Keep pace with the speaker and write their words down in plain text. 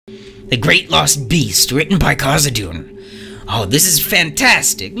The Great Lost Beast, written by KhasAdun. Oh, this is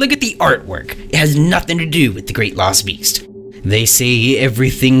fantastic. Look at the artwork. It has nothing to do with the Great Lost Beast. They say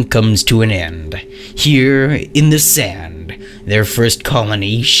everything comes to an end. Here, in the sand, their first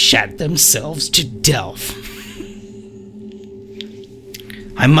colony shat themselves to death.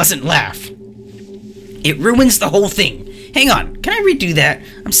 I mustn't laugh. It ruins the whole thing. Hang on, can I redo that?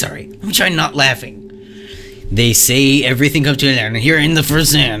 I'm sorry, let me try not laughing. They say everything comes to an end. Here in the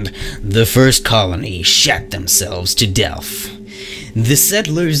first sand, the first colony shat themselves to death. The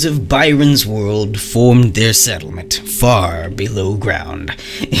settlers of Byron's world formed their settlement far below ground.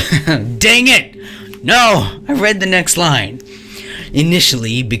 Dang it! No, I read the next line.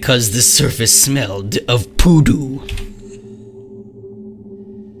 Initially, because the surface smelled of poodoo.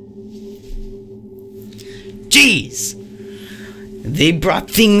 Jeez! They brought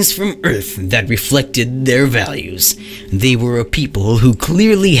things from Earth that reflected their values. They were a people who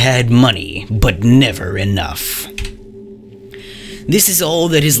clearly had money, but never enough. This is all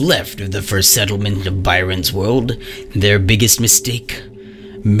that is left of the first settlement of Byron's world. Their biggest mistake?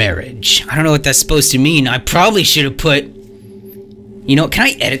 Marriage. I don't know what that's supposed to mean. I probably should have put... You know, can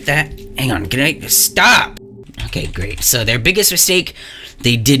I edit that? Hang on, can I... Stop! Okay, great. So their biggest mistake,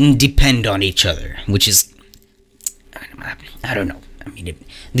 they didn't depend on each other, which is... I don't know. I mean,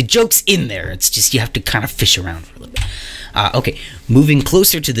 the joke's in there. It's just you have to kind of fish around for a little bit. Okay, moving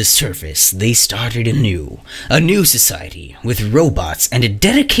closer to the surface, they started a new society with robots and a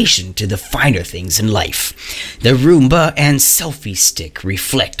dedication to the finer things in life. The Roomba and selfie stick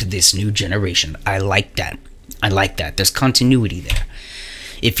reflect this new generation. I like that. I like that. There's continuity there.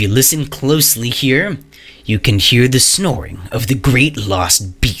 If you listen closely here, you can hear the snoring of the Great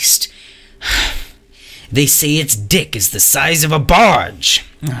Lost Beast. They say its dick is the size of a barge.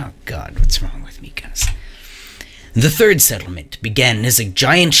 Oh God, what's wrong with me, guys? The third settlement began as a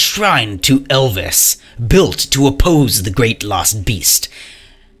giant shrine to Elvis, built to oppose the Great Lost Beast.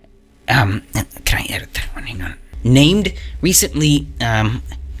 Can I edit that one? Hang on. Named recently,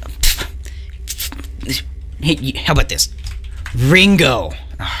 hey, how about this? Ringo.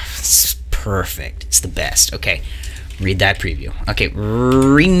 Oh, it's perfect. It's the best. Okay. Read that preview. Okay,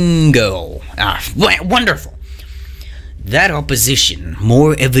 Ringo. Wonderful. That opposition,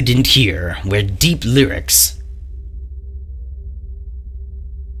 more evident here, where deep lyrics...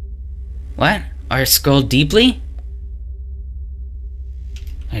 What? Are scrolled deeply?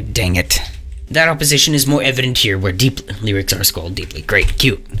 Oh, dang it. That opposition is more evident here, where deep lyrics are scrolled deeply. Great,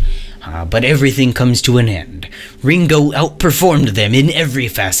 cute. But everything comes to an end. Ringo outperformed them in every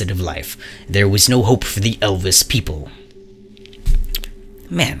facet of life. There was no hope for the Elvis people.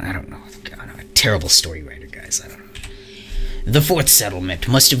 Man, I don't know. I'm a terrible story writer, guys. I don't know. The fourth settlement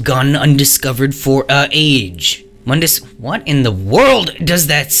must have gone undiscovered for age. What in the world does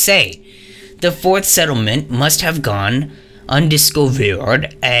that say? The fourth settlement must have gone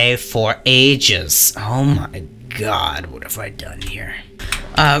undiscovered for ages. Oh my God, what have I done here?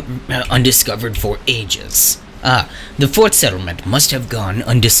 Undiscovered for ages. The fourth settlement must have gone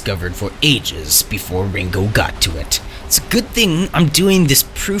undiscovered for ages before Ringo got to it. It's a good thing I'm doing this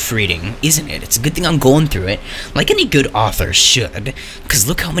proofreading, isn't it? It's a good thing I'm going through it, like any good author should, because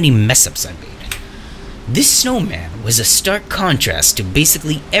look how many mess-ups I made. This snowman was a stark contrast to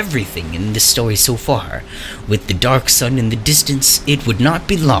basically everything in the story so far. With the dark sun in the distance, it would not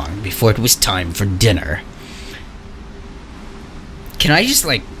be long before it was time for dinner. Can I just,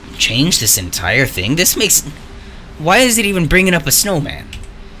 like, change this entire thing? This makes... Why is it even bringing up a snowman?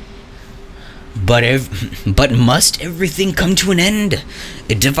 But must everything come to an end?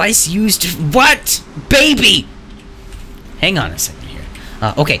 A device used... What? Baby! Hang on a second here.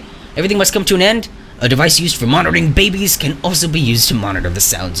 Okay, everything must come to an end? A device used for monitoring babies can also be used to monitor the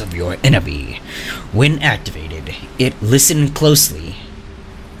sounds of your enemy. When activated, listen closely.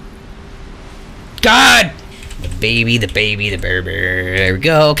 God! The baby, there we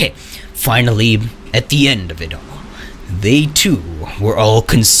go. Okay, finally, at the end of it all, they too were all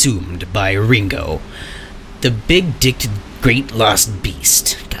consumed by Ringo, the big-dicked Great Lost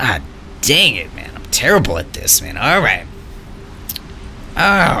Beast. God dang it, man. I'm terrible at this, man. Alright.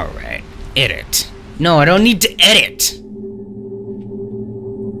 Alright. Edit. No, I don't need to edit.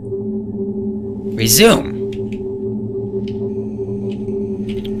 Resume.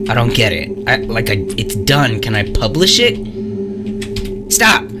 I don't get it. It's done. Can I publish it?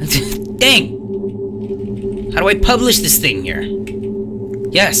 Stop! Dang! How do I publish this thing here?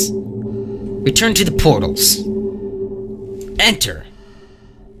 Yes. Return to the portals. Enter.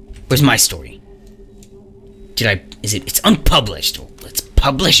 Where's my story? It's unpublished. Let's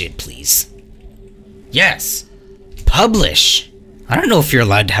publish it, please. Yes. Publish. I don't know if you're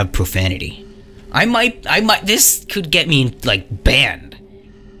allowed to have profanity. I might, this could get me, like, banned.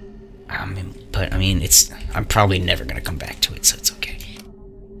 But, I mean, I'm probably never gonna come back to it.